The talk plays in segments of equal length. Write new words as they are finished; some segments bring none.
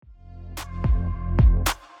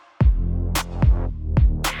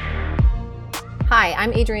Hi,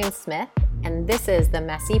 I'm Adrienne Smith, and this is the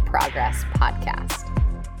Messy Progress Podcast.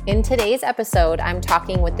 In today's episode, I'm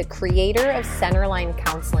talking with the creator of Centerline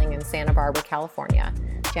Counseling in Santa Barbara, California,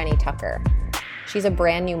 Jenny Tucker. She's a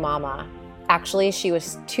brand new mama. Actually, she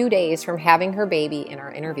was 2 days from having her baby in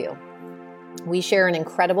our interview. We share an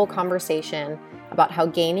incredible conversation about how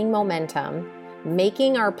gaining momentum,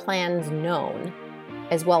 making our plans known,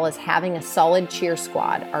 as well as having a solid cheer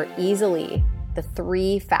squad are easily the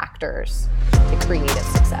 3 factors to creative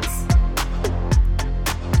success.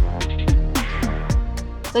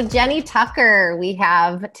 So Jenny Tucker we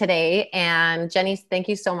have today, and Jenny, thank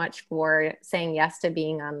you so much for saying yes to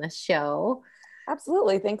being on this show.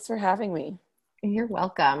 Absolutely. Thanks for having me. You're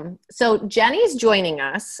welcome. So Jenny's joining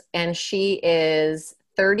us, and she is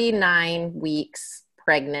 39 weeks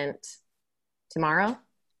pregnant tomorrow.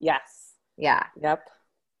 Yes. Yeah. Yep.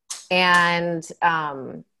 And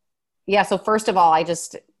so first of all, I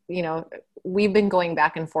just, we've been going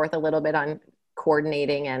back and forth a little bit on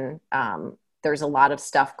coordinating, and there's a lot of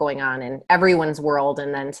stuff going on in everyone's world.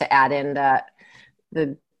 And then to add in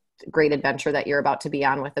the great adventure that you're about to be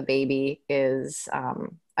on with a baby is,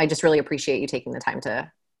 I just really appreciate you taking the time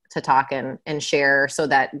to talk and share so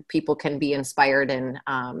that people can be inspired and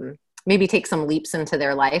maybe take some leaps into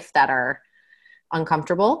their life that are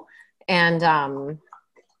uncomfortable. And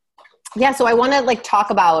so I want to talk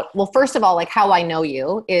about, well, first of all, how I know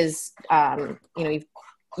you is,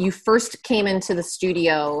 you first came into the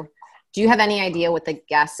studio. Do you have any idea what the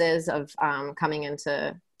guess is of coming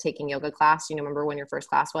into taking yoga class? Do you remember when your first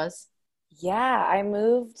class was? Yeah, I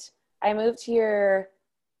moved here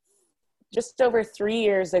just over 3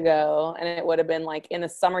 years ago, and it would have been in the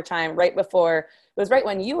summertime, right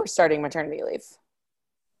when you were starting maternity leave.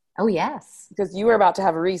 Oh, yes. Because you were about to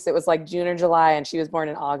have Reese. It was June or July, and she was born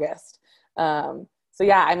in August.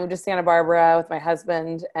 I moved to Santa Barbara with my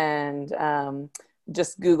husband and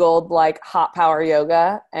just Googled hot power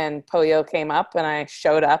yoga, and Poyo came up, and I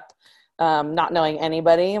showed up not knowing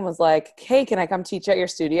anybody and was like, hey, can I come teach at your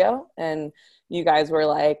studio? And you guys were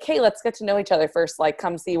like, hey, let's get to know each other first.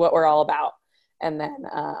 Come see what we're all about. And then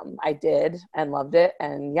I did and loved it.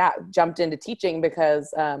 And jumped into teaching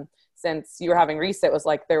because since you were having Reese, it was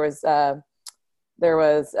there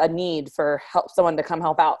was a need for someone to come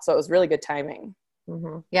help out. So it was really good timing.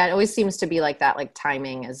 Mm-hmm. Yeah. It always seems to be like that,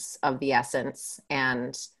 timing is of the essence,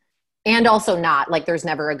 and also not there's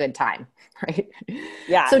never a good time. Right.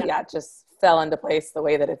 Yeah. So it just fell into place the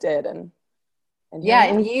way that it did. And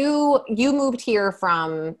you moved here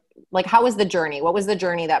from how was the journey? What was the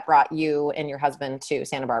journey that brought you and your husband to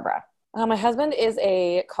Santa Barbara? My husband is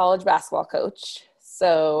a college basketball coach.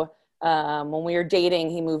 So when we were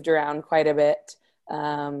dating, he moved around quite a bit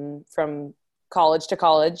from college to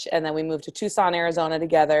college. And then we moved to Tucson, Arizona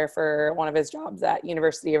together for one of his jobs at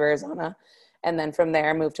University of Arizona. And then from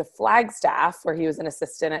there moved to Flagstaff, where he was an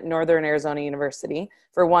assistant at Northern Arizona University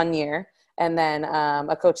for 1 year. And then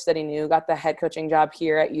a coach that he knew got the head coaching job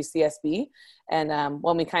here at UCSB. And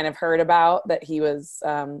when we kind of heard about that he was,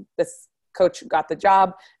 this coach got the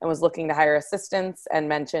job and was looking to hire assistants and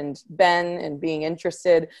mentioned Ben and being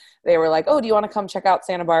interested, they were like, oh, do you want to come check out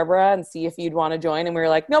Santa Barbara and see if you'd want to join? And we were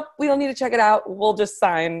like, nope, we don't need to check it out. We'll just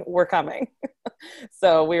sign. We're coming.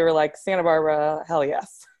 So we were like, Santa Barbara, hell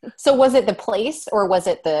yes. So was it the place, or was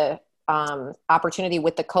it the opportunity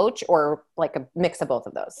with the coach, or a mix of both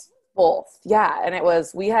of those? Both. Yeah. And it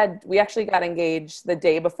was, we actually got engaged the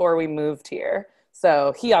day before we moved here.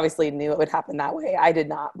 So he obviously knew it would happen that way. I did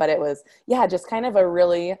not, but it was, just kind of a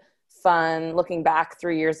really fun, looking back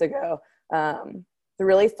 3 years ago, the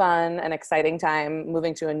really fun and exciting time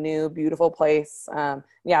moving to a new, beautiful place.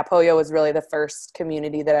 Poyo was really the first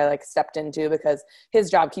community that I stepped into because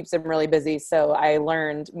his job keeps him really busy. So I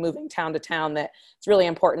learned moving town to town that it's really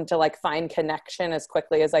important to find connection as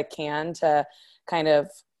quickly as I can to kind of,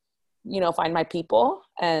 find my people.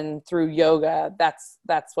 And through yoga, that's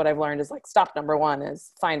what I've learned is stop number one is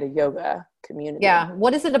find a yoga community. Yeah.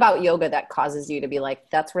 What is it about yoga that causes you to be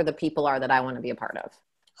that's where the people are that I want to be a part of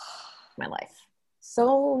my life?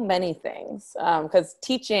 So many things. Cause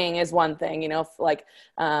teaching is one thing,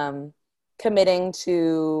 committing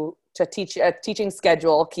to teach a teaching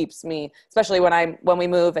schedule keeps me, especially when we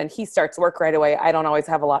move and he starts work right away, I don't always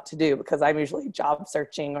have a lot to do because I'm usually job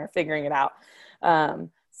searching or figuring it out.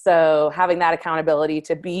 So having that accountability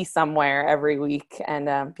to be somewhere every week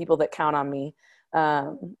and people that count on me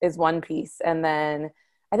is one piece. And then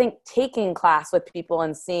I think taking class with people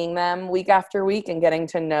and seeing them week after week and getting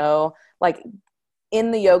to know, in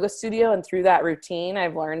the yoga studio and through that routine,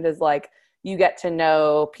 I've learned is you get to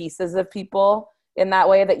know pieces of people in that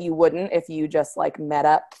way that you wouldn't if you just like met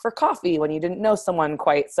up for coffee when you didn't know someone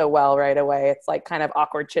quite so well right away. It's like kind of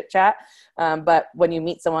awkward chit chat. But when you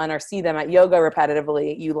meet someone or see them at yoga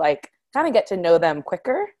repetitively, you like kind of get to know them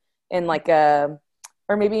quicker in like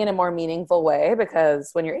or maybe in a more meaningful way, because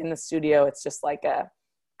when you're in the studio, it's just like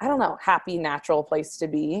I don't know, happy, natural place to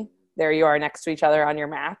be. There you are next to each other on your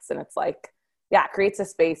mats. And it's like, yeah, it creates a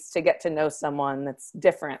space to get to know someone that's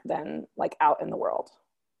different than like out in the world.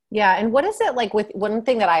 Yeah. And what is it like with one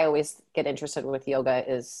thing that I always get interested with yoga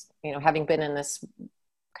is, you know, having been in this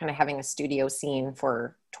kind of having a studio scene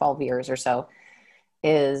for 12 years or so,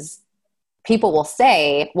 is people will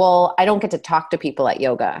say, well, I don't get to talk to people at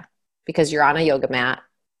yoga because you're on a yoga mat.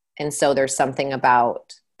 And so there's something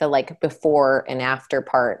about the like before and after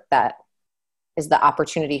part that is the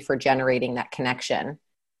opportunity for generating that connection.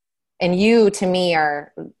 And you, to me,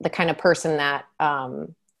 are the kind of person that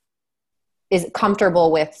is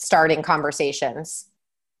comfortable with starting conversations.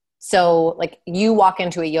 So like you walk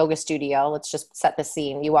into a yoga studio, let's just set the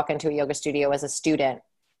scene. You walk into a yoga studio as a student.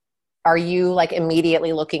 Are you like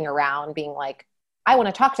immediately looking around being like, I want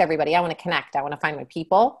to talk to everybody. I want to connect. I want to find my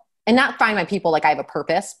people, and not find my people like I have a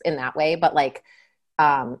purpose in that way, but like,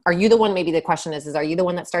 are you the one, maybe the question is are you the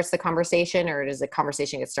one that starts the conversation, or does the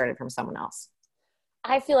conversation get started from someone else?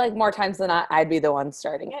 I feel like more times than not, I'd be the one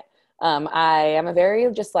starting it. I am a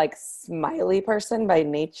very just like smiley person by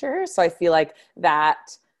nature. So I feel like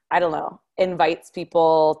that, I don't know, invites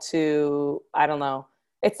people to, I don't know,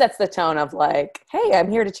 it sets the tone of like, hey, I'm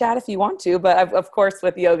here to chat if you want to. But of course,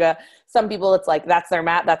 with yoga, some people it's like, that's their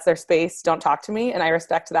mat, that's their space, don't talk to me. And I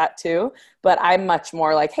respect that too. But I'm much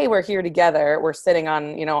more like, hey, we're here together. We're sitting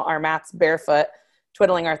on, you know, our mats barefoot,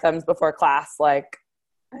 twiddling our thumbs before class. Like,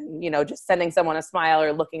 you know, just sending someone a smile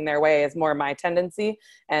or looking their way is more my tendency.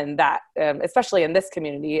 And that, especially in this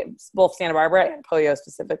community, both Santa Barbara and Pollo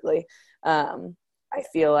specifically, I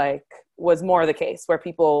feel like was more the case where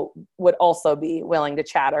people would also be willing to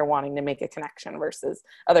chat or wanting to make a connection versus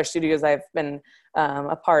other studios I've been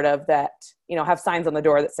a part of that, you know, have signs on the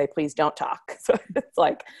door that say, please don't talk. So it's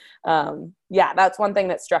like, yeah, that's one thing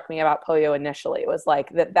that struck me about Pollo initially was like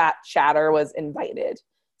that chatter was invited.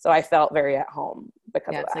 So I felt very at home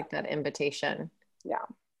because of that. It's like that invitation. Yeah.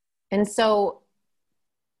 And so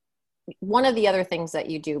one of the other things that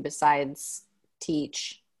you do besides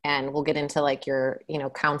teach, and we'll get into like your, you know,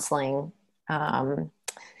 counseling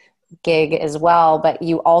gig as well, but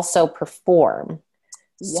you also perform.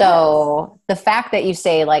 Yes. So the fact that you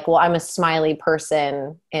say like, well, I'm a smiley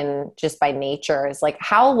person in just by nature is like,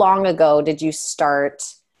 how long ago did you start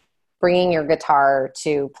bringing your guitar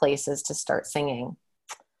to places to start singing?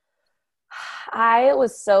 I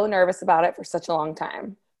was so nervous about it for such a long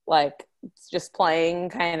time. Like just playing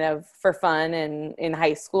kind of for fun and in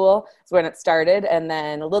high school is when it started. And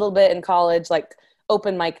then a little bit in college, like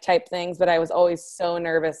open mic type things, but I was always so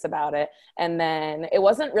nervous about it. And then it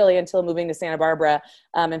wasn't really until moving to Santa Barbara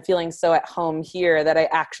and feeling so at home here that I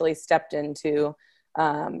actually stepped into,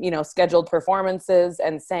 you know, scheduled performances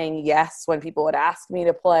and saying yes when people would ask me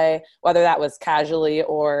to play, whether that was casually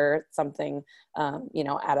or something, you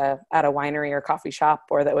know, at a winery or coffee shop,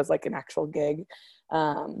 or that was like an actual gig.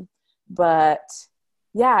 But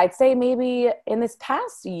yeah, I'd say maybe in this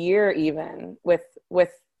past year, even with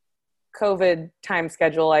COVID time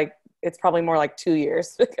schedule, like it's probably more like 2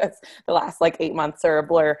 years because the last like 8 months are a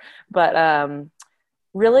blur. But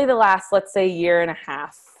really the last, let's say, year and a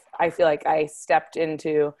half, I feel like I stepped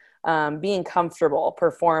into being comfortable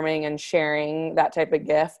performing and sharing that type of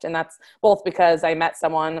gift. And that's both because I met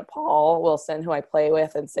someone, Paul Wilson, who I play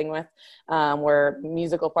with and sing with. We're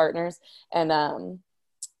musical partners. And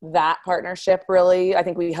that partnership really, I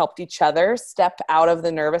think we helped each other step out of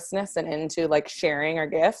the nervousness and into like sharing our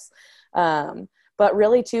gifts. But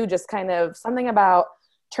really too, just kind of something about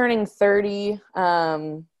turning 30,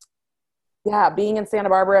 yeah, being in Santa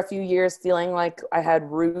Barbara a few years, feeling like I had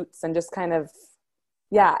roots and just kind of,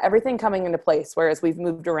 yeah, everything coming into place. Whereas we've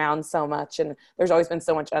moved around so much and there's always been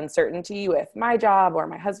so much uncertainty with my job or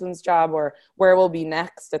my husband's job or where we'll be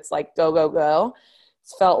next. It's like, go, go, go.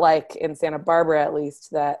 It's felt like in Santa Barbara, at least,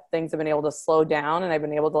 that things have been able to slow down and I've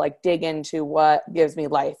been able to like dig into what gives me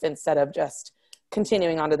life instead of just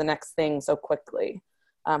continuing on to the next thing so quickly.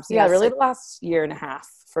 So yeah, really the last year and a half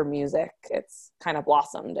for music, it's kind of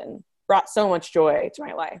blossomed and brought so much joy to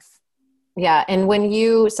my life. Yeah. And when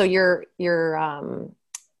you, so your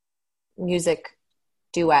music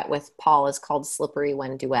duet with Paul is called Slippery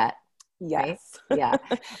When Duet. Yes. Right?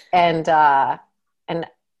 Yeah. And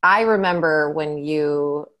I remember when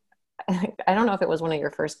you, I don't know if it was one of your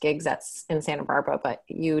first gigs in Santa Barbara, but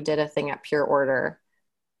you did a thing at Pure Order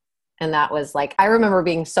And that was like, I remember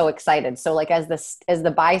being so excited. So like as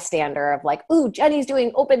the bystander of like, ooh, Jenny's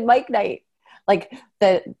doing open mic night. Like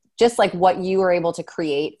just like what you were able to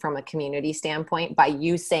create from a community standpoint by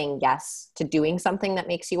you saying yes to doing something that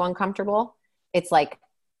makes you uncomfortable. It's like,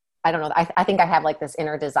 I don't know. I think I have like this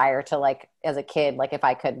inner desire to like, as a kid, like if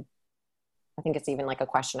I could, I think it's even like a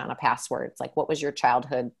question on a password. It's like, what was your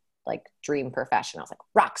childhood like dream profession? I was like,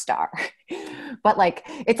 rock star. But like,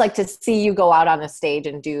 it's like to see you go out on a stage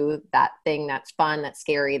and do that thing that's fun, that's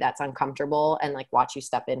scary, that's uncomfortable, and like watch you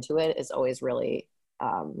step into it is always really,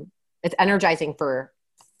 it's energizing for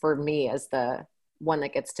me as the one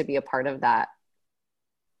that gets to be a part of that.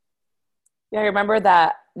 Yeah, I remember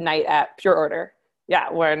that night at Pure Order. Yeah,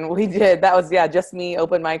 when we did, that was, just me,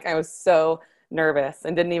 open mic. I was so nervous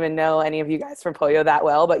and didn't even know any of you guys from Pollo that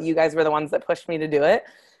well, but you guys were the ones that pushed me to do it.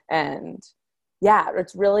 And yeah,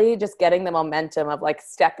 it's really just getting the momentum of like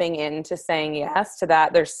stepping into saying yes to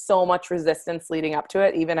that. There's so much resistance leading up to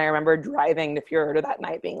it. Even I remember driving to Pure Order that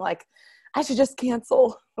night being like, I should just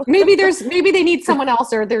cancel. Maybe they need someone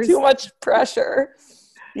else, or there's too much pressure.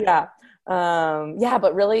 Yeah.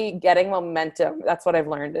 But really getting momentum. That's what I've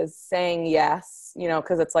learned is saying yes,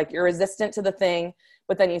 cause it's like you're resistant to the thing,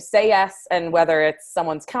 but then you say yes. And whether it's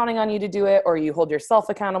someone's counting on you to do it or you hold yourself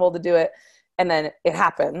accountable to do it, and then it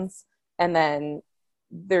happens. And then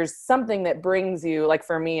there's something that brings you, like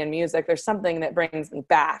for me in music, there's something that brings me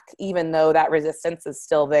back, even though that resistance is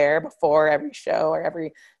still there before every show or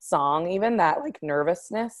every song, even that like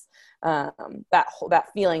nervousness, that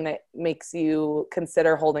feeling that makes you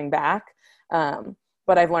consider holding back.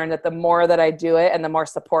 But I've learned that the more that I do it and the more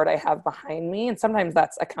support I have behind me, and sometimes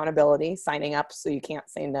that's accountability, signing up so you can't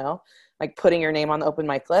say no, like putting your name on the open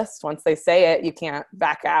mic list. Once they say it, you can't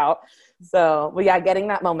back out. So, but yeah, getting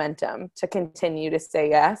that momentum to continue to say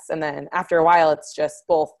yes. And then after a while, it's just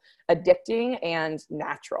both addicting and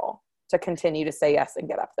natural to continue to say yes and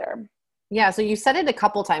get up there. Yeah. So you said it a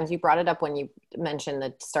couple times. You brought it up when you mentioned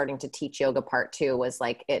the starting to teach yoga part two was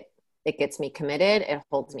like, it gets me committed. It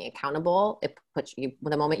holds me accountable. It puts you,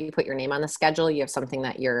 the moment you put your name on the schedule, you have something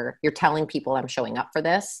that you're telling people I'm showing up for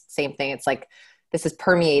this. Same thing. It's like, this is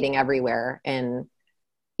permeating everywhere. And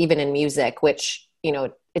even in music, which,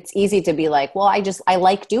 it's easy to be like, well, I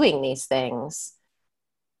like doing these things.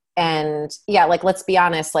 And yeah, like, let's be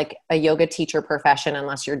honest, like a yoga teacher profession,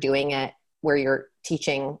 unless you're doing it where you're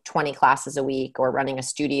teaching 20 classes a week or running a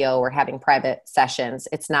studio or having private sessions,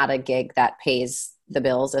 it's not a gig that pays the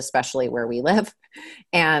bills, especially where we live.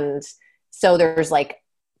 And so there's like,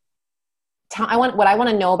 what I want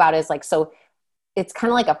to know about is like, so it's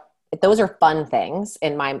kind of like those are fun things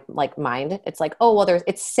in my like mind. It's like, oh, well,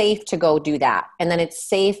 it's safe to go do that. And then it's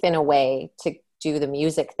safe in a way to do the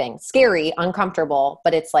music thing. Scary, uncomfortable,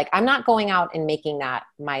 but it's like, I'm not going out and making that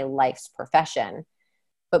my life's profession.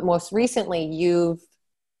 But most recently you've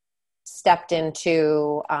stepped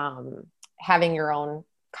into having your own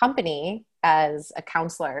company as a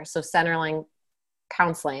counselor. So Centerline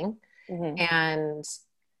Counseling. Mm-hmm. And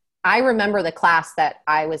I remember the class that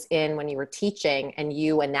I was in when you were teaching and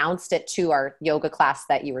you announced it to our yoga class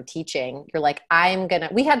that you were teaching. You're like,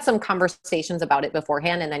 we had some conversations about it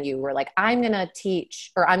beforehand. And then you were like, I'm going to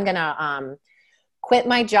teach, or I'm going to quit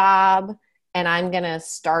my job and I'm going to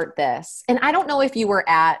start this. And I don't know if you were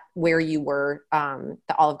at where you were, the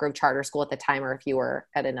Olive Grove Charter School at the time, or if you were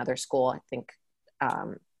at another school, I think.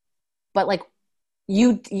 But like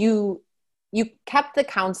you kept the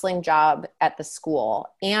counseling job at the school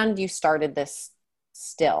and you started this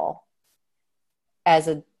still as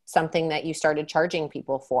something that you started charging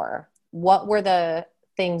people for. What were the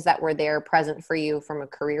things that were there present for you from a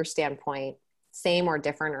career standpoint, same or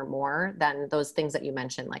different or more than those things that you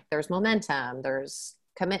mentioned? Like there's momentum, there's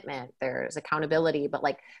commitment, there's accountability, but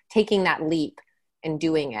like taking that leap and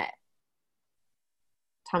doing it.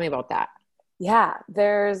 Tell me about that. Yeah,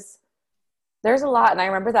 there's a lot. And I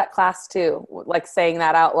remember that class too, like saying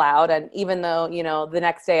that out loud. And even though, the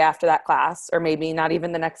next day after that class, or maybe not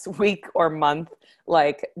even the next week or month,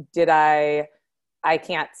 like, I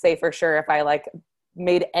can't say for sure if I like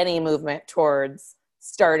made any movement towards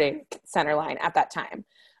starting Centerline at that time.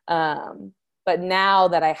 But now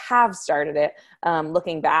that I have started it,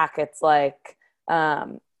 looking back, it's like,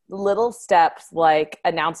 little steps like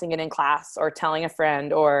announcing it in class or telling a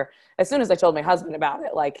friend, or as soon as I told my husband about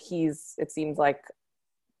it, like it seems like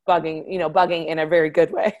bugging in a very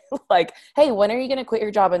good way. Like, hey, when are you going to quit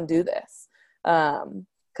your job and do this?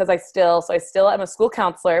 because I still am a school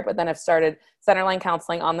counselor, but then I've started Centerline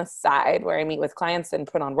counseling on the side where I meet with clients and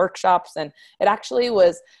put on workshops. And it actually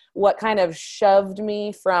was what kind of shoved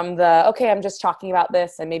me from okay, I'm just talking about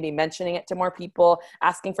this and maybe mentioning it to more people,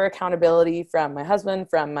 asking for accountability from my husband,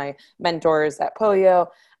 from my mentors at Polio,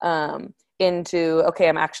 into, okay,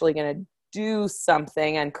 I'm actually going to do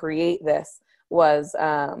something and create this, was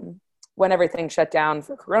when everything shut down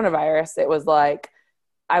for coronavirus. It was like,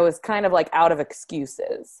 I was kind of like out of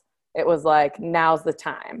excuses. It was like, now's the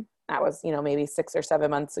time. That was, maybe 6 or 7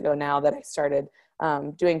 months ago now that I started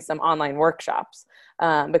doing some online workshops,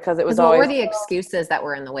 because it was what always. were the excuses that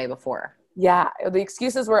were in the way before? Yeah, the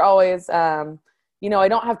excuses were always, I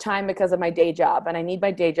don't have time because of my day job, and I need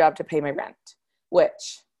my day job to pay my rent,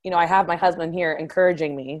 which, I have my husband here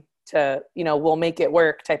encouraging me to, we'll make it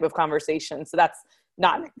work type of conversation. So that's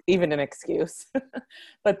not even an excuse.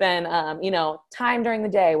 But then, time during the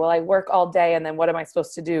day, well, I work all day, and then what am I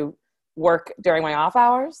supposed to do? Work during my off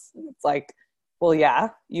hours? It's like, well, yeah,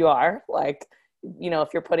 you are. Like, if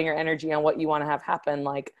you're putting your energy on what you want to have happen,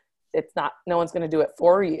 like, it's not, no one's going to do it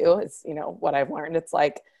for you. It's, what I've learned. It's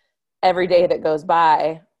like every day that goes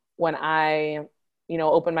by when I,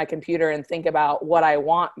 open my computer and think about what I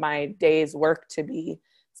want my day's work to be,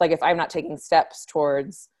 it's like, if I'm not taking steps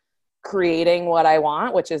towards creating what I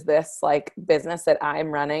want, which is this like business that I'm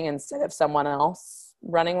running instead of someone else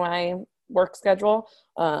running my work schedule.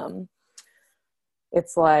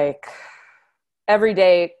 It's like every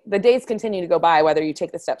day, the days continue to go by, whether you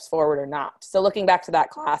take the steps forward or not. So looking back to that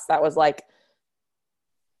class, that was like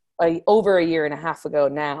over a year and a half ago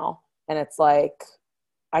now. And it's like,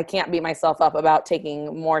 I can't beat myself up about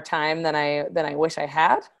taking more time than I wish I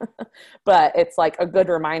had. But it's like a good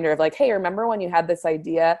reminder of like, hey, remember when you had this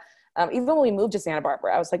idea? Even when we moved to Santa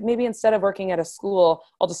Barbara, I was like, maybe instead of working at a school,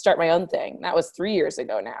 I'll just start my own thing. That was 3 years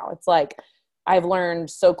ago now. It's like, I've learned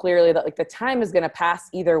so clearly that like the time is going to pass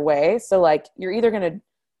either way. So like, you're either going to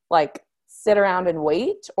like sit around and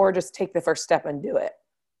wait, or just take the first step and do it.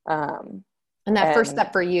 And that first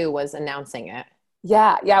step for you was announcing it.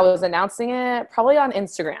 Yeah. I was announcing it probably on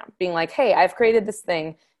Instagram, being like, hey, I've created this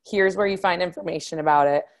thing. Here's where you find information about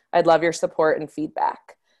it. I'd love your support and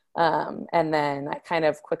feedback. And then I kind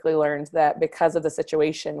of quickly learned that because of the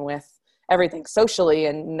situation with everything socially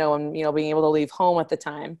and no one, being able to leave home at the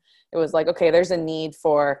time, it was like, okay, there's a need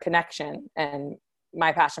for connection. And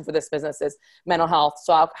my passion for this business is mental health.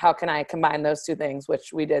 So how can I combine those two things?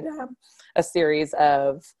 Which we did a series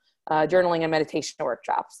of journaling and meditation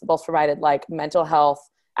workshops. Both provided like mental health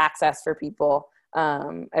access for people,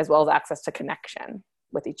 as well as access to connection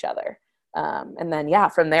with each other. And then,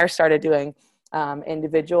 from there started doing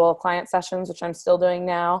individual client sessions, which I'm still doing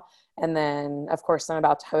now. And then of course I'm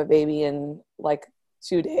about to have a baby in like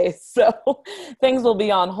 2 days. So things will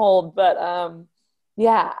be on hold, but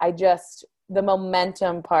the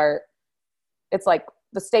momentum part, it's like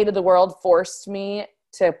the state of the world forced me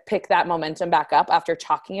to pick that momentum back up after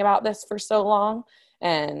talking about this for so long.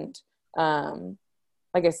 And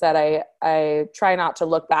like I said, I try not to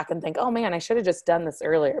look back and think, oh man, I should have just done this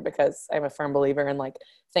earlier, because I'm a firm believer in like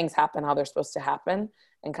things happen how they're supposed to happen,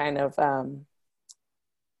 and kind of,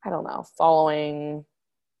 I don't know, following,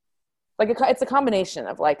 like it's a combination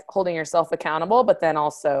of like holding yourself accountable, but then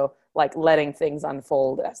also like letting things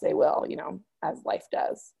unfold as they will, as life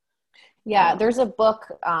does. Yeah. There's a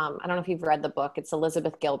book. I don't know if you've read the book. It's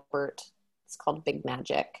Elizabeth Gilbert. It's called Big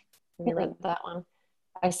Magic. Have you read that one?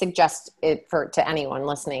 I suggest it to anyone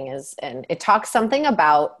listening, and it talks something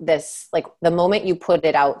about this, like the moment you put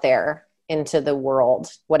it out there into the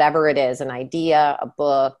world, whatever it is, an idea, a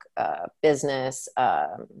book, a business,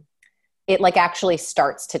 it like actually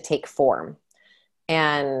starts to take form.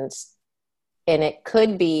 And it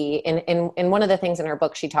could be, and one of the things in her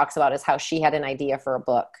book she talks about is how she had an idea for a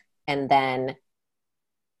book, and then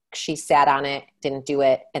she sat on it, didn't do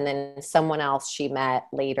it. And then someone else she met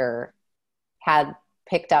later had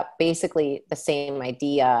picked up basically the same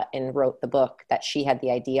idea and wrote the book that she had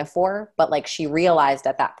the idea for. But like, she realized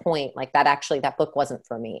at that point, like that book wasn't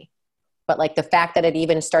for me. But like the fact that it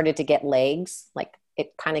even started to get legs, like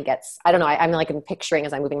it kind of gets, I don't know. I'm like, I'm picturing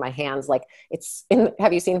as I'm moving my hands, like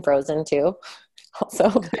have you seen Frozen too? Also,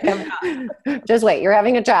 just wait, you're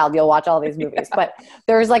having a child, you'll watch all these movies. But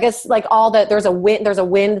there's like there's a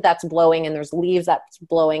wind that's blowing, and there's leaves that's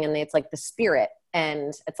blowing, and it's like the spirit,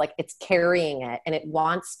 and it's like it's carrying it, and it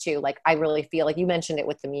wants to, like, I really feel like you mentioned it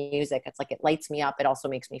with the music, it's like it lights me up, it also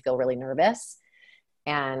makes me feel really nervous,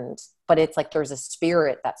 but it's like there's a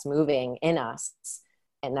spirit that's moving in us,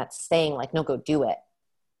 and that's saying like, no, go do it,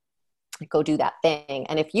 go do that thing.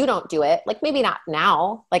 And if you don't do it, like maybe not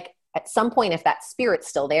now, like at some point, if that spirit's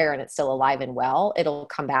still there and it's still alive and well, it'll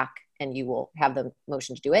come back and you will have the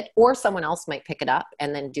motion to do it, or someone else might pick it up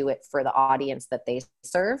and then do it for the audience that they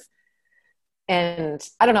serve. And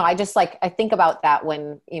I don't know, I just like, I think about that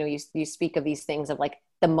when, you know, you speak of these things of like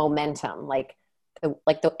the momentum, like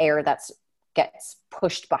the air that's gets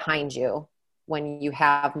pushed behind you when you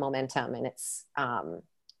have momentum. And it's,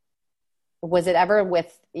 was it ever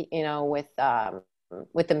with, you know, with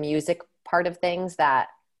the music part of things that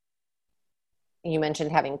you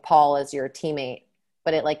mentioned having Paul as your teammate,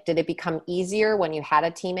 but it like, did it become easier when you had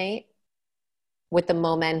a teammate with the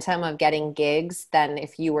momentum of getting gigs than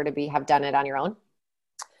if you were to have done it on your own?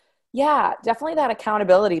 Yeah, definitely that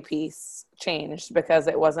accountability piece changed because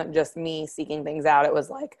it wasn't just me seeking things out. It was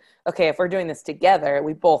like, okay, if we're doing this together,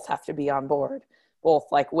 we both have to be on board, both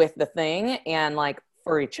like with the thing and like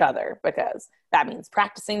for each other, because that means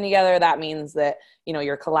practicing together. That means that, you know,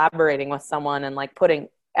 you're collaborating with someone and like putting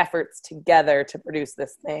efforts together to produce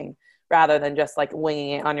this thing rather than just like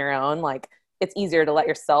winging it on your own. Like it's easier to let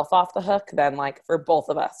yourself off the hook than like for both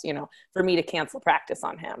of us, you know, for me to cancel practice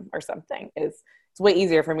on him or something it's way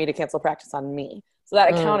easier for me to cancel practice on me. So that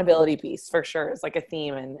accountability piece for sure is like a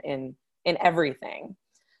theme in everything.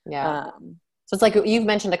 Yeah. So it's like you've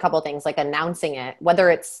mentioned a couple of things, like announcing it, whether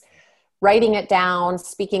it's writing it down,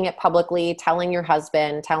 speaking it publicly, telling your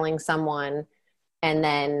husband, telling someone, and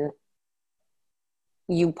then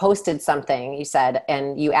you posted something, you said,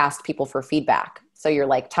 and you asked people for feedback. So you're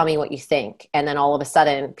like, tell me what you think. And then all of a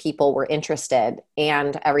sudden people were interested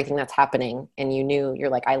and everything that's happening. And you knew, you're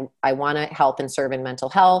like, I want to help and serve in mental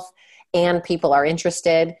health and people are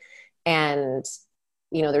interested. And,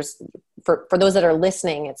 you know, there's, for those that are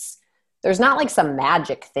listening, there's not like some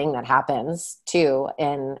magic thing that happens too.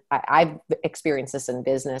 And I've experienced this in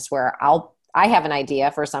business where I have an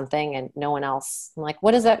idea for something and no one else. I'm like,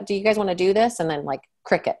 what is that? Do you guys want to do this? And then like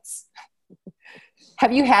crickets.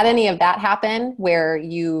 Have you had any of that happen where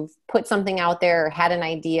you've put something out there or had an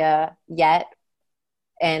idea yet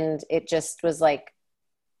and it just was like,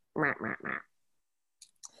 meh, meh, meh?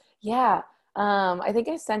 Yeah. I think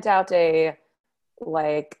I sent out a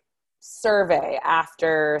like survey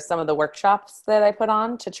after some of the workshops that I put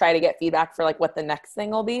on to try to get feedback for like what the next thing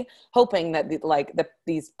will be, hoping that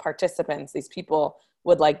these participants, these people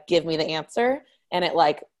would like give me the answer. And it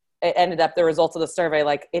ended up, the results of the survey,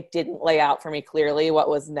 like it didn't lay out for me clearly what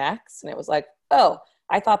was next. And it was like, oh,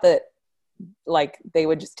 I thought that like they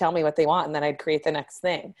would just tell me what they want and then I'd create the next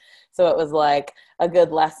thing. So it was like a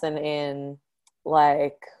good lesson in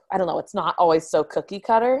like, I don't know, it's not always so cookie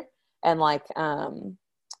cutter. And like,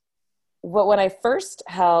 when I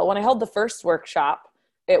held the first workshop,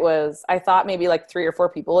 I thought maybe like 3 or 4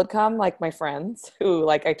 people would come, like my friends who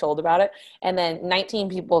like I told about it. And then 19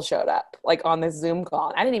 people showed up like on this Zoom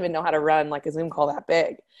call. I didn't even know how to run like a Zoom call that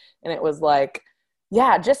big. And it was like,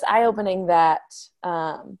 yeah, just eye-opening that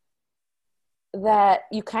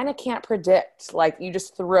you kind of can't predict. Like you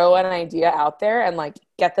just throw an idea out there and like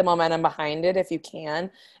get the momentum behind it if you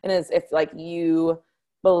can. And as if like you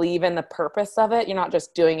believe in the purpose of it, you're not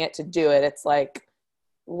just doing it to do it. It's like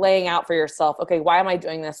laying out for yourself, okay, why am I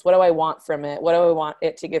doing this? What do I want from it? What do I want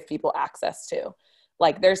it to give people access to?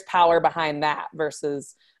 Like there's power behind that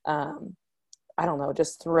versus, I don't know,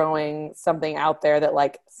 just throwing something out there that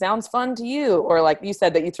like sounds fun to you. Or like you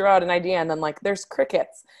said that you throw out an idea and then like there's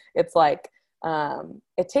crickets. It's like,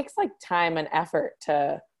 it takes like time and effort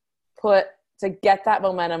to get that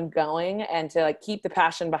momentum going and to like keep the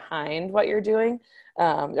passion behind what you're doing.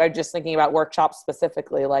 I'm just thinking about workshops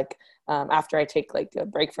specifically, like after I take like a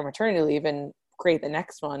break from maternity leave and create the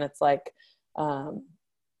next one, it's like,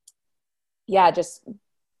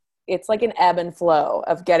 it's like an ebb and flow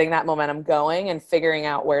of getting that momentum going and figuring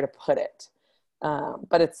out where to put it.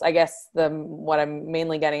 But it's, I guess what I'm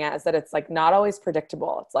mainly getting at is that it's like not always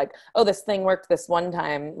predictable. It's like, oh, this thing worked this one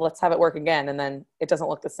time, let's have it work again. And then it doesn't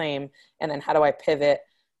look the same. And then how do I pivot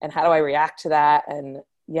and how do I react to that? And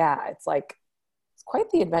yeah, it's like, it's quite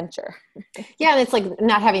the adventure. Yeah. And it's like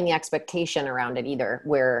not having the expectation around it either,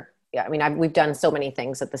 where, yeah, I mean, we've done so many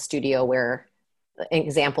things at the studio where an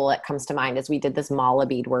example that comes to mind is we did this mala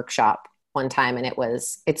bead workshop one time and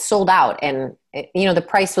it sold out and the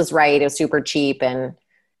price was right. It was super cheap and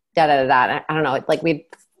I don't know. Like we had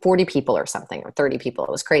 40 people or something or 30 people.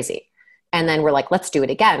 It was crazy. And then we're like, let's do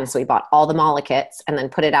it again. So we bought all the mala kits and then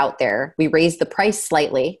put it out there. We raised the price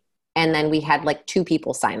slightly. And then we had like 2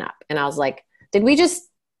 people sign up. And I was like,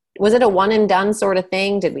 was it a one and done sort of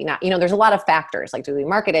thing? Did we not, there's a lot of factors. Like, did we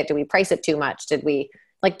market it? Did we price it too much? Did we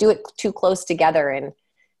like do it too close together? And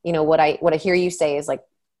what I hear you say is like,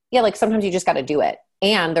 yeah, like sometimes you just got to do it.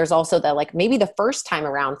 And there's also the, like, maybe the first time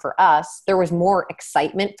around for us, there was more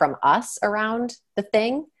excitement from us around the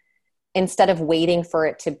thing instead of waiting for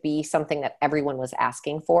it to be something that everyone was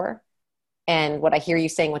asking for. And what I hear you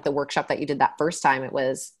saying with the workshop that you did that first time, it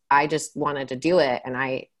was, I just wanted to do it. And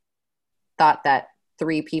I thought that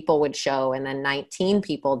 3 people would show and then 19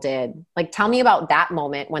 people did. Like, tell me about that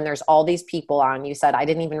moment when there's all these people on. You said, I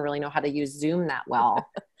didn't even really know how to use Zoom that well.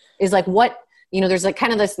 Is like, what, there's like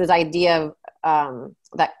kind of this idea of,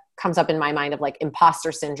 that comes up in my mind of like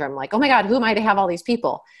imposter syndrome. Like, oh my God, who am I to have all these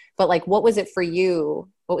people? But like, what was it for you?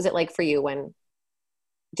 What was it like for you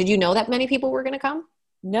did you know that many people were going to come?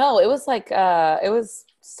 No, it was like, it was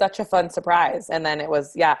such a fun surprise. And then it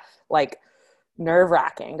was, like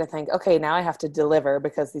nerve-wracking to think, okay, now I have to deliver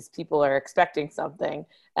because these people are expecting something.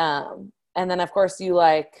 And then of course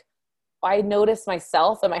I notice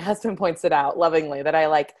myself, and my husband points it out lovingly, that I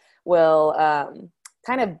like will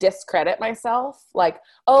kind of discredit myself. Like,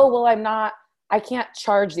 oh, well, I can't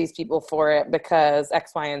charge these people for it because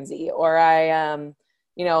X, Y, and Z, or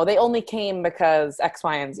they only came because X,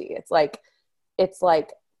 Y, and Z. It's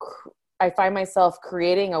like I find myself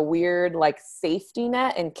creating a weird like safety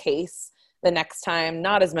net in case the next time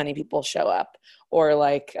not as many people show up, or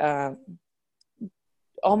like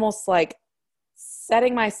almost like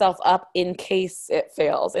setting myself up in case it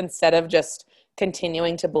fails, instead of just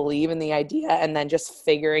continuing to believe in the idea and then just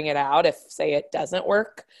figuring it out if, say, it doesn't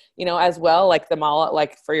work, as well. Like the mala,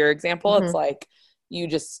 like for your example, It's like you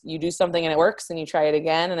do something and it works and you try it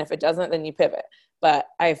again. And if it doesn't, then you pivot. But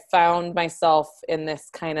I found myself in this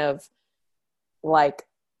kind of like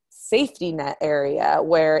safety net area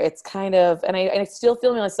where it's kind of, and I still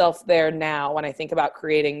feel myself there now when I think about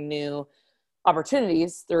creating new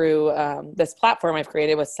opportunities through this platform I've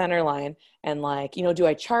created with Centerline. And like, do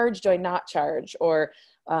I charge? Do I not charge? Or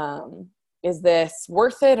is this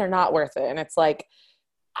worth it or not worth it? And it's like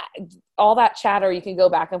all that chatter, you can go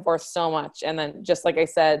back and forth so much. And then just like I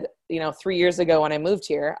said, 3 years ago when I moved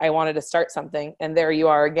here, I wanted to start something. And there you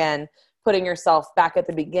are again, putting yourself back at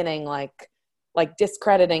the beginning, like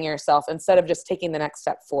discrediting yourself instead of just taking the next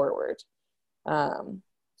step forward.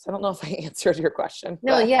 So I don't know if I answered your question.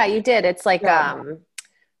 No, yeah, you did. It's like,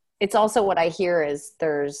 it's also what I hear is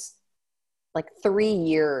there's like 3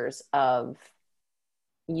 years of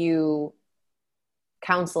you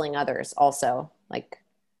counseling others also, like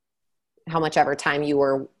how much ever time you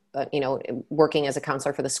were, working as a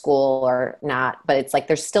counselor for the school or not. But it's like,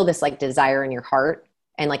 there's still this like desire in your heart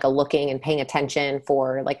and like a looking and paying attention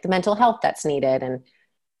for like the mental health that's needed. And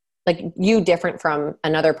like you different from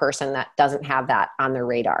another person that doesn't have that on their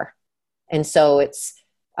radar. And so it's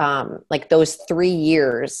like those 3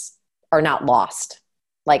 years are not lost,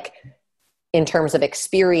 like in terms of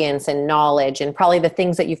experience and knowledge and probably the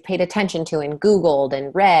things that you've paid attention to and Googled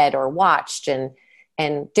and read or watched and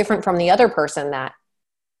different from the other person that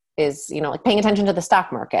is, like paying attention to the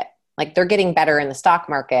stock market. Like they're getting better in the stock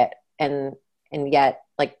market and yet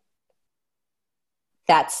like,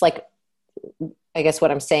 that's like, I guess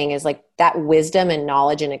what I'm saying is like that wisdom and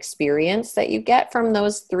knowledge and experience that you get from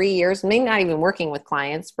those 3 years, maybe not even working with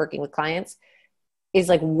clients is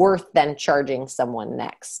like worth then charging someone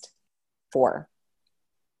next for.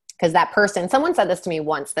 Because that person, someone said this to me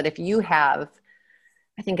once, that if you have,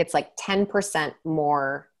 I think it's like 10%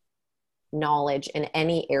 more knowledge in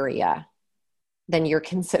any area, then you're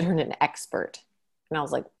considered an expert. And I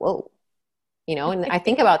was like, whoa, and I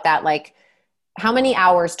think about that, like, how many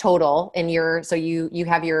hours total so you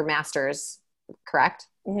have your master's, correct?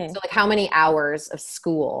 Mm-hmm. So like how many hours of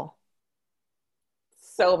school?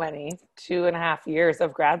 So many, 2.5 years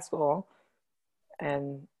of grad school.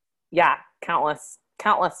 And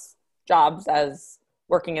countless jobs as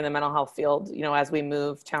working in the mental health field, as we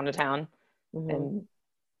move town to town. Mm-hmm. And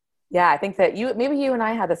I think that maybe you and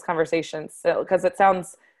I had this conversation. So, cause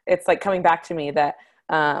it's like coming back to me that,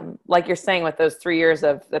 like you're saying with those 3 years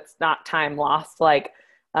of, that's not time lost. Like,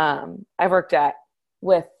 I've worked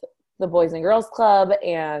with the Boys and Girls Club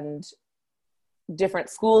and different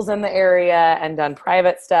schools in the area and done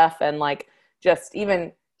private stuff. And like, just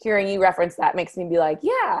even hearing you reference that makes me be like,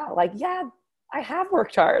 I have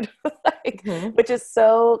worked hard, which is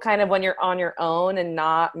so kind of when you're on your own and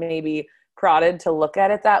not maybe prodded to look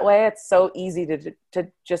at it that way. It's so easy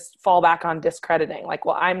to just fall back on discrediting. Like,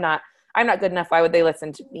 well, I'm not good enough. Why would they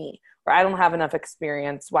listen to me? Or I don't have enough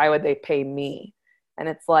experience. Why would they pay me? And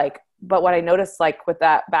it's like, but what I noticed, like with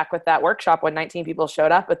that workshop, when 19 people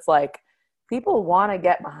showed up, it's like, people want to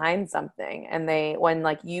get behind something. And when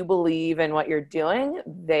like you believe in what you're doing,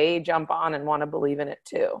 they jump on and want to believe in it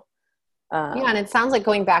too. And it sounds like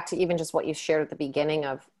going back to even just what you shared at the beginning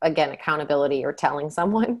of, again, accountability or telling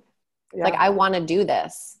someone, Like, I want to do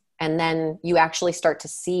this. And then you actually start to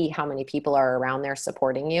see how many people are around there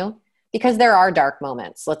supporting you, because there are dark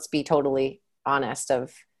moments. Let's be totally honest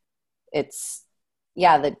of it's,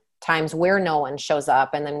 yeah, the times where no one shows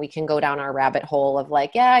up, and then we can go down our rabbit hole of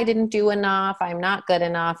like, yeah, I didn't do enough. I'm not good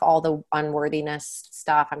enough. All the unworthiness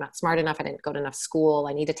stuff. I'm not smart enough. I didn't go to enough school.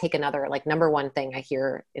 I need to take another, like, number one thing I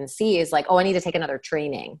hear and see is like, oh, I need to take another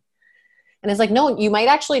training. And it's like, no, you might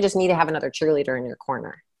actually just need to have another cheerleader in your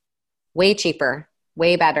corner. Way cheaper,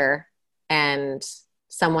 way better, and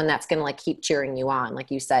someone that's going to like keep cheering you on.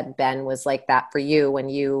 Like you said, Ben was like that for you when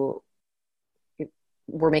you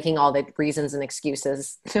were making all the reasons and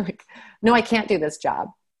excuses. Like, no, I can't do this job.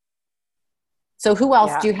 So who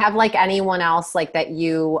else? Do you have like anyone else like that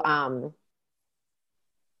you, I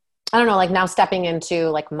don't know, like now stepping into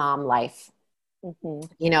like mom life,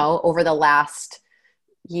 you know, over the last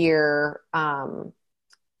year,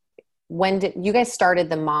 when did you guys started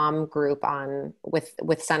the mom group on with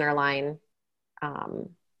Centerline?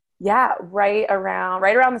 Right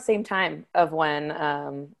around the same time of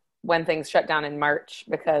when things shut down in March,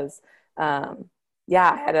 because I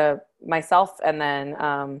had myself and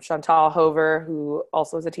then Chantal Hover, who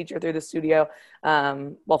also is a teacher through the studio,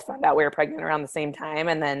 both found out we were pregnant around the same time.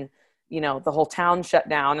 And then, you know, the whole town shut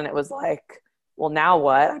down, and it was like, well, now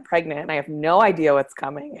what? I'm pregnant and I have no idea what's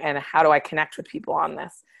coming, and how do I connect with people on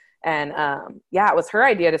this? And it was her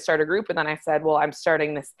idea to start a group. And then I said, well, I'm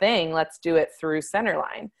starting this thing. Let's do it through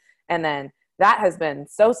Centerline. And then that has been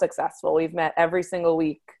so successful. We've met every single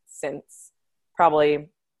week since probably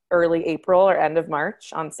early April or end of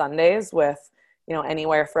March on Sundays with, you know,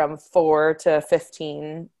 anywhere from 4 to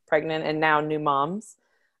 15 pregnant and now new moms.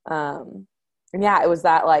 It was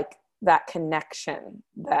that connection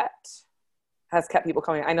that has kept people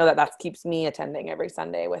coming. I know that keeps me attending every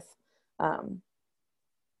Sunday with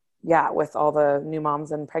all the new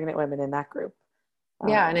moms and pregnant women in that group.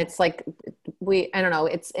 Yeah. And it's like, I don't know,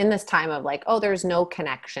 it's in this time of like, oh, there's no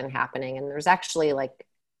connection happening. And there's actually like,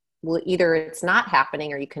 well, either it's not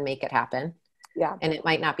happening or you can make it happen. Yeah. And it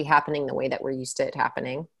might not be happening the way that we're used to it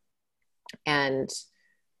happening. And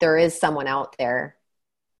there is someone out there,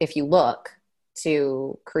 if you look,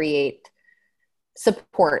 to create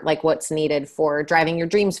support, like what's needed for driving your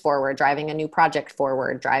dreams forward, driving a new project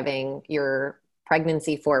forward, driving your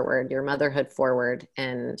pregnancy forward, your motherhood forward.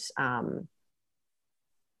 And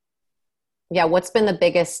what's been the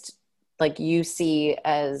biggest, like, you see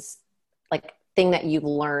as like thing that you've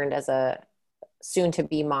learned as a soon to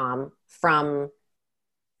be mom from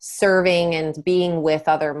serving and being with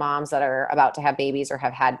other moms that are about to have babies or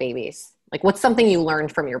have had babies? Like, what's something you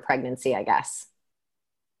learned from your pregnancy, I guess?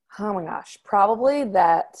 Oh my gosh, probably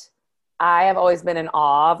that I have always been in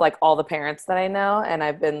awe of like all the parents that I know. And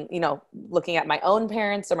I've been, you know, looking at my own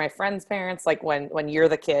parents or my friends' parents, like when you're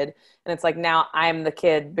the kid, and it's like, now I'm the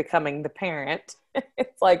kid becoming the parent.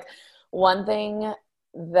 It's like one thing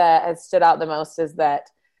that has stood out the most is that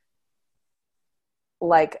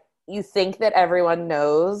like you think that everyone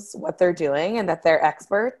knows what they're doing and that they're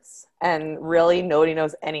experts, and really nobody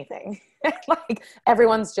knows anything. Like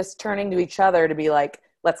everyone's just turning to each other to be like,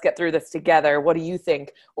 let's get through this together. What do you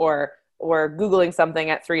think? Or Googling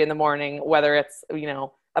something at 3 a.m, whether it's, you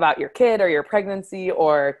know, about your kid or your pregnancy,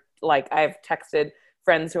 or like I've texted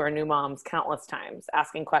friends who are new moms countless times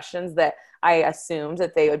asking questions that I assumed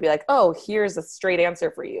that they would be like, oh, here's a straight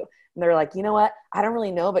answer for you. And they're like, you know what? I don't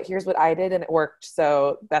really know, but here's what I did and it worked.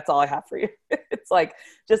 So that's all I have for you. It's like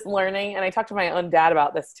just learning. And I talked to my own dad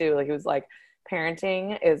about this too. Like, he was like,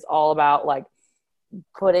 parenting is all about like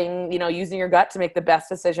putting, you know, using your gut to make the best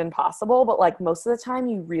decision possible. But like most of the time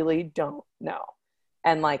you really don't know.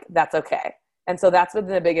 And like, that's okay. And so that's been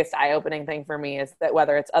the biggest eye-opening thing for me, is that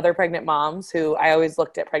whether it's other pregnant moms who I always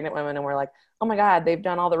looked at pregnant women and were like, oh my God, they've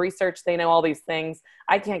done all the research. They know all these things.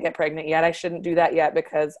 I can't get pregnant yet. I shouldn't do that yet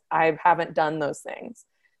because I haven't done those things.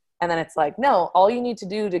 And then it's like, no, all you need to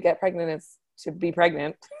do to get pregnant is to be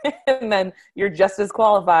pregnant. And then you're just as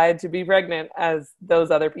qualified to be pregnant as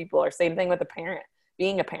those other people. Or same thing with a parent,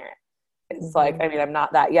 being a parent. It's like, I mean, I'm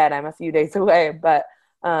not that yet. I'm a few days away, but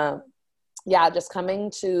just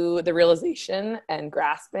coming to the realization and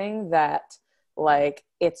grasping that like,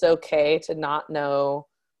 it's okay to not know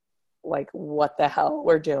like what the hell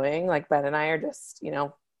we're doing. Like Ben and I are just, you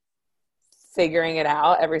know, figuring it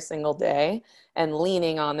out every single day and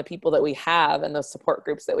leaning on the people that we have and those support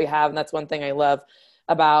groups that we have. And that's one thing I love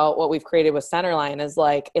about what we've created with Centerline, is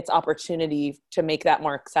like, it's opportunity to make that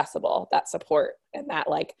more accessible, that support, and that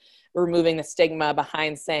like removing the stigma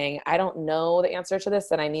behind saying, I don't know the answer to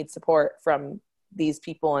this and I need support from these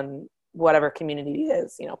people in whatever community it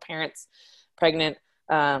is, you know, parents, pregnant,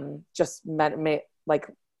 just like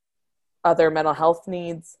other mental health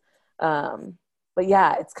needs. But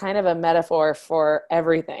yeah, it's kind of a metaphor for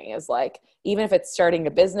everything, is like, even if it's starting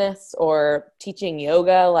a business or teaching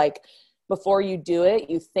yoga, like before you do it,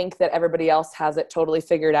 you think that everybody else has it totally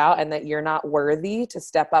figured out and that you're not worthy to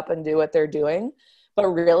step up and do what they're doing. But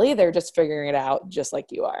really, they're just figuring it out just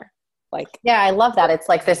like you are. Like, Yeah, I love that. It's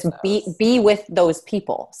like this those. be with those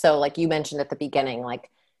people. So like you mentioned at the beginning, like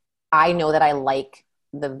I know that I like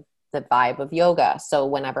the vibe of yoga. So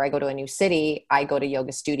whenever I go to a new city, I go to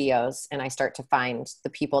yoga studios and I start to find the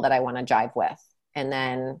people that I want to jive with. And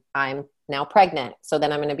then I'm now pregnant. So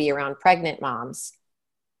then I'm going to be around pregnant moms.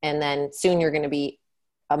 And then soon you're going to be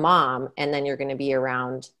a mom and then you're going to be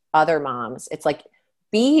around other moms. It's like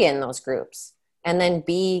be in those groups and then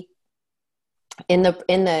be in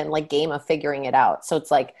the like game of figuring it out. So it's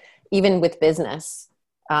like even with business,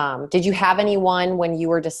 did you have anyone when you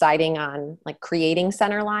were deciding on like creating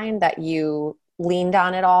Centerline that you leaned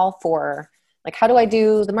on at all for like, how do I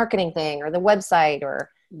do the marketing thing or the website or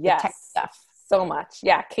the tech Yes, stuff? so much.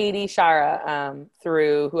 Yeah, Katie Shara,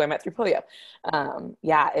 through who I met through Polio.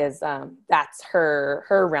 Yeah, is that's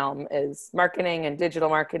her realm, is marketing and digital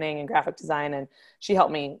marketing and graphic design, and she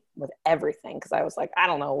helped me with everything because I was like, I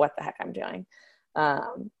don't know what the heck I'm doing.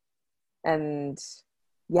 Um, and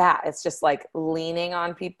yeah, it's just like leaning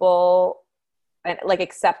on people and like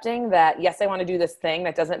accepting that, yes, I want to do this thing.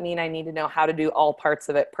 That doesn't mean I need to know how to do all parts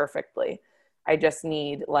of it perfectly. I just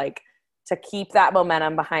need like to keep that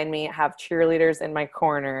momentum behind me, have cheerleaders in my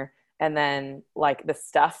corner, and then like the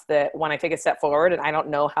stuff that when I take a step forward and I don't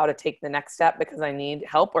know how to take the next step because I need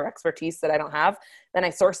help or expertise that I don't have, then I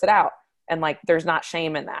source it out. And like there's not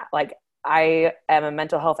shame in that. Like I am a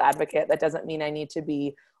mental health advocate. That doesn't mean I need to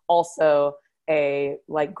be also a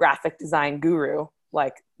like graphic design guru.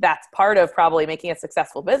 Like that's part of probably making a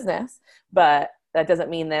successful business, but that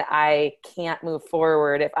doesn't mean that I can't move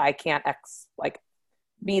forward if I can't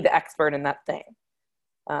be the expert in that thing.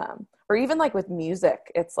 Or even like with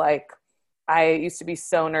music, it's like I used to be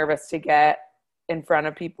so nervous to get in front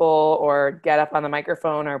of people or get up on the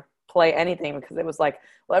microphone or play anything because it was like,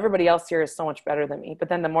 well, everybody else here is so much better than me. But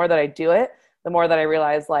then the more that I do it, the more that I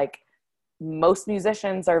realize like most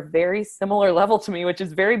musicians are very similar level to me, which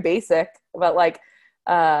is very basic, but like,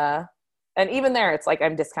 and even there, it's like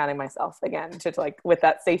I'm discounting myself again to like with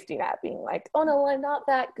that safety net being like, oh no, I'm not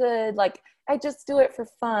that good. Like I just do it for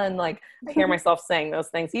fun. Like I hear myself saying those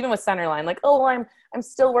things, even with Centerline, like, oh, I'm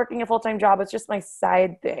still working a full-time job. It's just my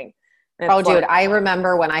side thing. And Oh, it's dude, like, I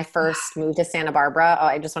remember when I first moved to Santa Barbara. Oh,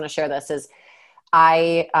 I just want to share this is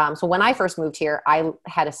so when I first moved here, I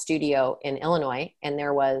had a studio in Illinois and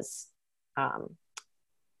there was, um,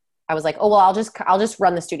 I was like, oh, well, I'll just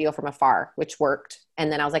run the studio from afar, which worked. And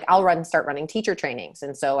then I was like, start running teacher trainings.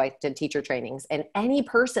 And so I did teacher trainings, and any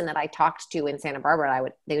person that I talked to in Santa Barbara,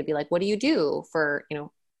 they would be like, what do you do for,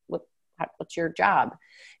 what's your job? I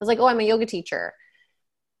was like, oh, I'm a yoga teacher.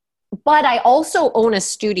 But I also own a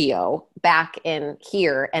studio back in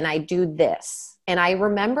here and I do this. And I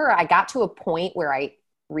remember I got to a point where I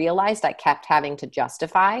realized I kept having to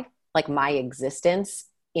justify like my existence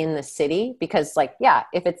in the city because like, yeah,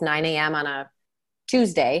 if it's 9 a.m. on a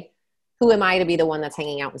Tuesday, who am I to be the one that's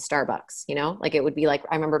hanging out in Starbucks? Like it would be like,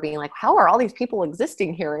 I remember being like, how are all these people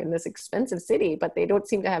existing here in this expensive city, but they don't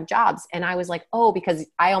seem to have jobs. And I was like, oh, because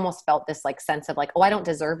I almost felt this like sense of like, oh, I don't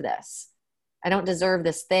deserve this. I don't deserve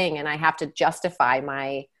this thing. And I have to justify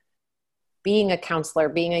my being a counselor,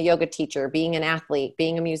 being a yoga teacher, being an athlete,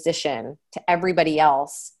 being a musician to everybody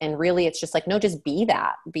else. And really it's just like, no, just be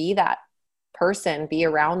that person, be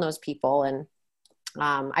around those people. And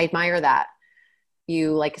I admire that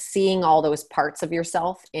you like seeing all those parts of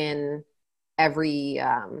yourself in every,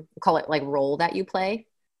 call it like role that you play.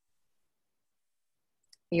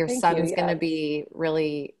 Your thank you. son's going Yeah. to be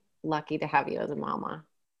really lucky to have you as a mama.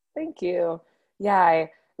 Thank you. Yeah,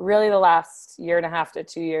 I really the last year and a half to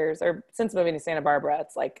 2 years, or since moving to Santa Barbara,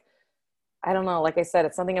 it's like, I don't know, like I said,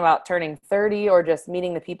 it's something about turning 30 or just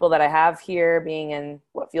meeting the people that I have here, being in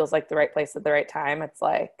what feels like the right place at the right time. It's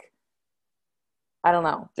like, I don't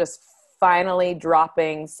know, just finally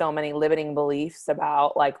dropping so many limiting beliefs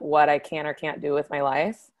about like what I can or can't do with my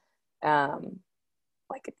life. Um,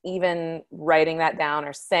 like even writing that down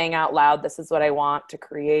or saying out loud, this is what I want to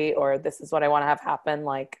create, or this is what I want to have happen.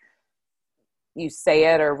 Like you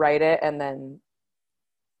say it or write it, and then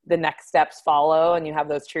the next steps follow, and you have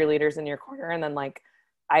those cheerleaders in your corner. And then like,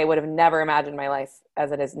 I would have never imagined my life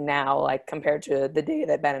as it is now, like compared to the day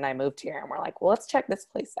that Ben and I moved here and we're like, well, let's check this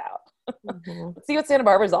place out. Mm-hmm. Let's see what Santa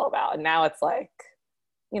Barbara's all about. And now it's like,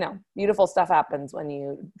 beautiful stuff happens when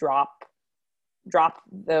you drop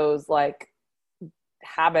those like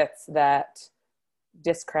habits that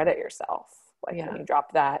discredit yourself. Like when you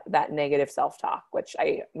drop that negative self-talk, which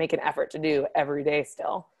I make an effort to do every day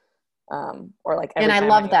still. Or like every and I time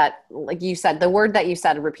love that, like you said, the word that you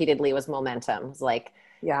said repeatedly was momentum. It's like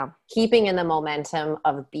keeping in the momentum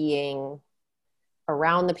of being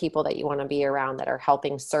around the people that you want to be around, that are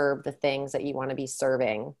helping serve the things that you want to be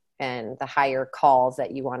serving, and the higher calls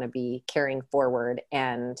that you want to be carrying forward.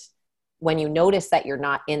 And when you notice that you're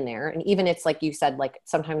not in there, and even it's like you said, like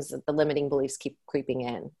sometimes the limiting beliefs keep creeping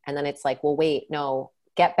in, and then it's like, well, wait, no,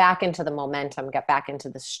 get back into the momentum, get back into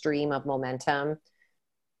the stream of momentum,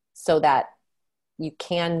 so that you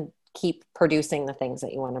can keep producing the things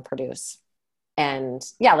that you want to produce. And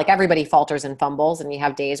yeah, like everybody falters and fumbles, and you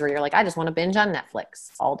have days where you're like, I just want to binge on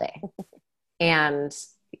Netflix all day. And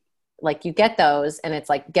like you get those, and it's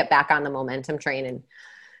like, get back on the momentum train. And,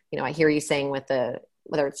 you know, I hear you saying with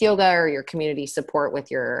whether it's yoga or your community support with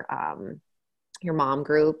your mom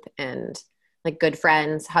group, and like good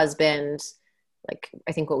friends, husband, like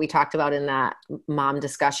I think what we talked about in that mom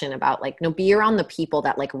discussion about like, no, be around the people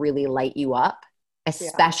that like really light you up,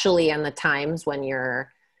 especially in the times when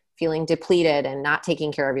you're feeling depleted and not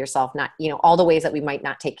taking care of yourself, not, you know, all the ways that we might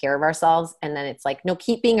not take care of ourselves. And then it's like, no,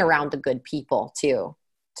 keep being around the good people too,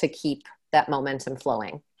 to keep that momentum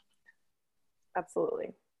flowing.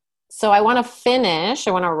 Absolutely. So I want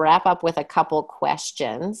to wrap up with a couple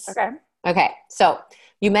questions. Okay. So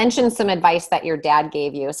you mentioned some advice that your dad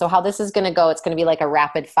gave you. So how this is going to go, it's going to be like a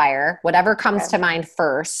rapid fire. Whatever comes to mind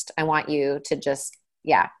first, I want you to just,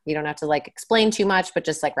 you don't have to like explain too much, but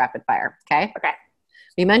just like rapid fire. Okay.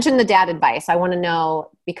 You mentioned the dad advice. I want to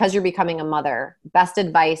know, because you're becoming a mother, best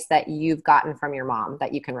advice that you've gotten from your mom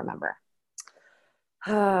that you can remember.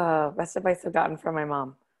 Best advice I've gotten from my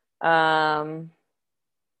mom.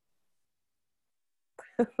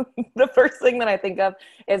 The first thing that I think of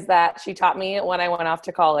is that she taught me when I went off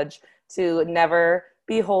to college to never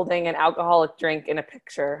be holding an alcoholic drink in a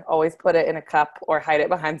picture. Always put it in a cup or hide it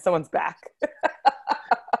behind someone's back.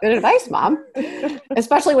 Good advice, Mom.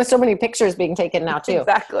 Especially with so many pictures being taken now too.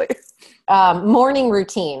 Exactly. Morning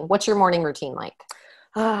routine. What's your morning routine like?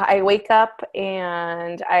 I wake up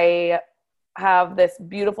and I have this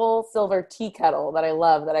beautiful silver tea kettle that I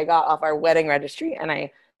love, that I got off our wedding registry, and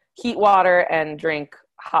I heat water and drink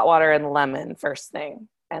hot water and lemon first thing,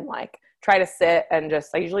 and like try to sit and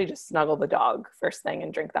I usually just snuggle the dog first thing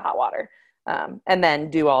and drink the hot water, and then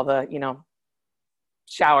do all the,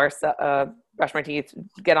 shower, brush my teeth,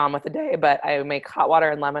 get on with the day. But I make hot water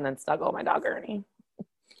and lemon and snuggle my dog Ernie.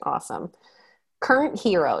 Awesome. Current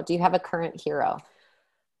hero. Do you have a current hero?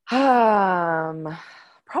 Probably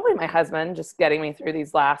my husband, just getting me through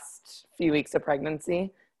these last few weeks of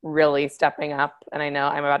pregnancy, really stepping up. And I know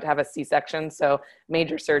I'm about to have a C-section, so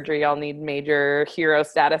major surgery. I'll need major hero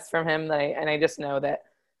status from him. And I just know that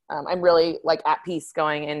I'm really like at peace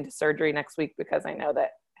going into surgery next week, because I know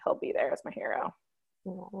that he'll be there as my hero.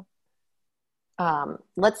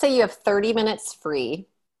 Let's say you have 30 minutes free.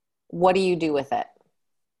 What do you do with it?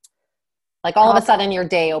 Like all of a sudden your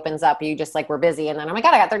day opens up, you just like, we're busy, and then, oh my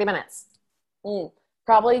God, I got 30 minutes.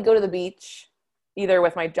 Probably go to the beach, either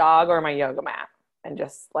with my dog or my yoga mat, and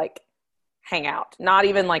just like hang out. Not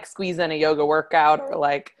even like squeeze in a yoga workout or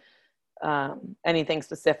like anything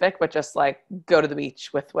specific, but just like go to the beach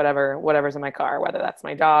with whatever's in my car, whether that's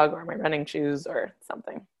my dog or my running shoes or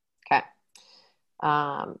something. Okay.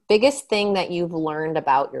 Biggest thing that you've learned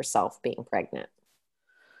about yourself being pregnant?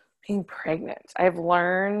 Being pregnant. I've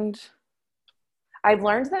learned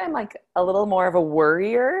that I'm like a little more of a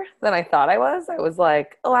worrier than I thought I was. I was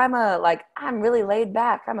like, oh, I'm really laid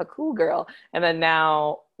back. I'm a cool girl. And then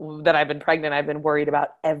now that I've been pregnant, I've been worried about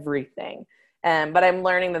everything. But I'm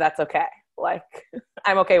learning that that's okay. Like,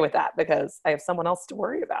 I'm okay with that, because I have someone else to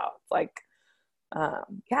worry about. It's like,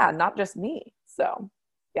 not just me. So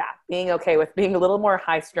being okay with being a little more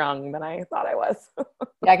high strung than I thought I was.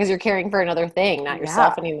 Yeah. Cause you're caring for another thing, not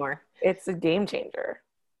yourself anymore. It's a game changer.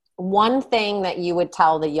 One thing that you would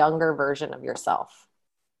tell the younger version of yourself?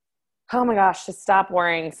 Oh my gosh, to stop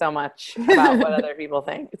worrying so much about what other people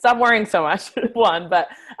think. Stop worrying so much, but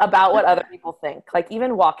about what other people think. Like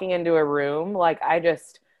even walking into a room, like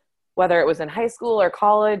whether it was in high school or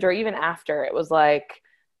college or even after, it was like,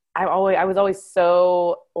 I was always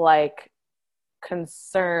so like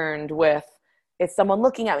concerned with, is someone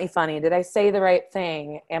looking at me funny? Did I say the right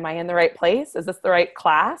thing? Am I in the right place? Is this the right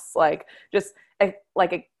class? Like just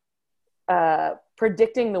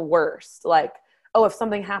predicting the worst. Like, oh, if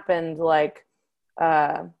something happened, like,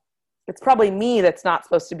 it's probably me that's not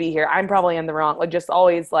supposed to be here. I'm probably in the wrong. Like just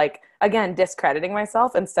always like, again, discrediting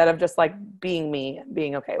myself instead of just like being me and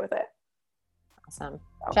being okay with it. Awesome.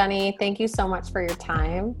 Jenny, thank you so much for your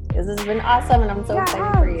time. This has been awesome, and I'm so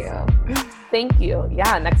excited for you. Thank you.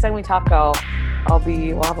 Yeah, next time we talk, we'll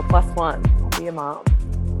have a +1. I'll be a mom.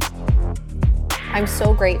 I'm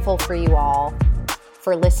so grateful for you all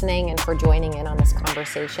for listening and for joining in on this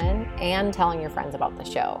conversation and telling your friends about the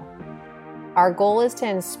show. Our goal is to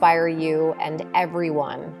inspire you and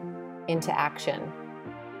everyone into action.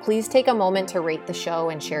 Please take a moment to rate the show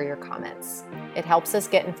and share your comments. It helps us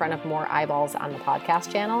get in front of more eyeballs on the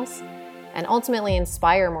podcast channels and ultimately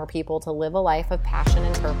inspire more people to live a life of passion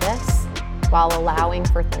and purpose while allowing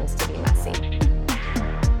for things to be messy.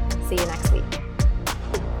 See you next week.